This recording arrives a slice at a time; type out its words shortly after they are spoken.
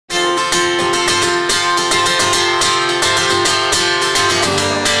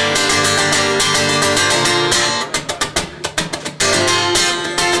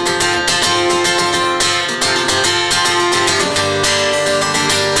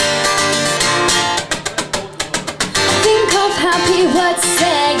word to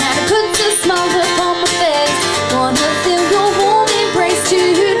say, and it puts a smile upon my face. Wanna feel your warm embrace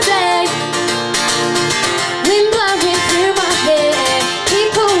today. Wind blowing through my hair,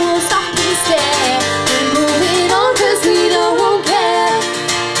 people will stop and stare. We're moving on 'cause we don't care.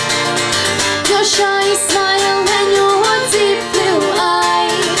 Your shy smile and your deep blue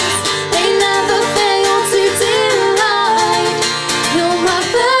eyes, they never fail to delight. You're my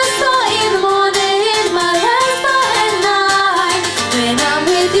first thought in the morning, my last thought at night. When I'm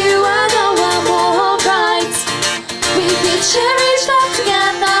with you, I know I'm alright. We could cherish life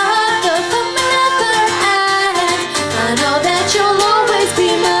together, the fun will never end. I know that you'll always be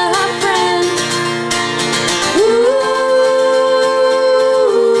my friend. Ooh,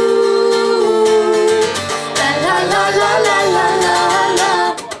 la la la la la la la la.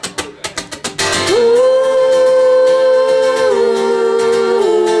 Ooh,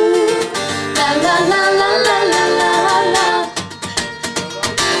 la la la la la la la la.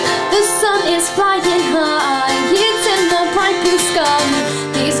 The sun is flying high, it's in the bright blue sky.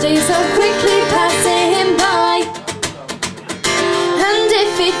 These days are quickly passing by, and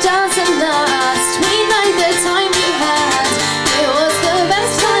if it doesn't last, we know the time we had, it was the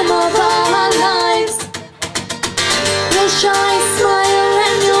best time of our lives. Your shy smile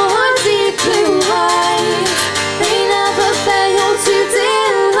and your deep blue eyes, they never fail to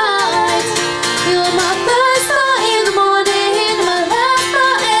delight. You're my first thought in the morning, my last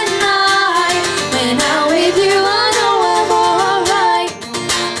thought at night. When I'm with you, I know I'm alright.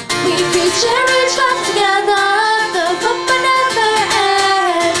 We could cherish life together, the fun will never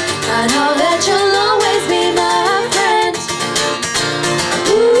end. I know that you'll always be my friend.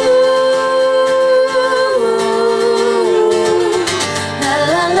 Ooh, la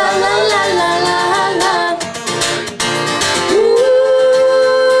la la la la la la la. Ooh,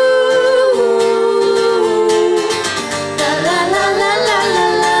 la la la la la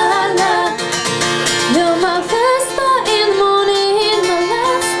la la la. You're my first thought in the morning, my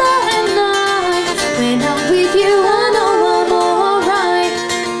last thought at night. When I'm with you, I know I'm alright.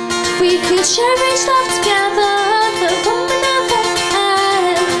 We could cherish life together, the fun will never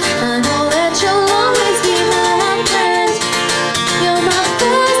end. I know that you'll always be my friend. You're my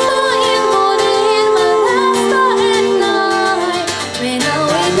first thought in the morning, my last thought at night. When I'm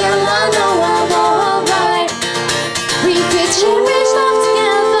with you, I know I'm alright. We could cherish life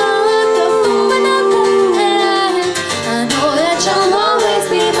together, the fun will never end. I know that you'll always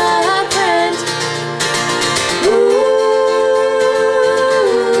be my friend. Ooh,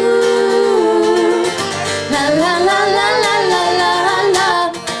 la la la la la la la la.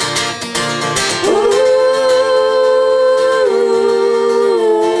 Ooh,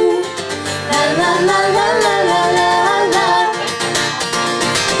 la la la la.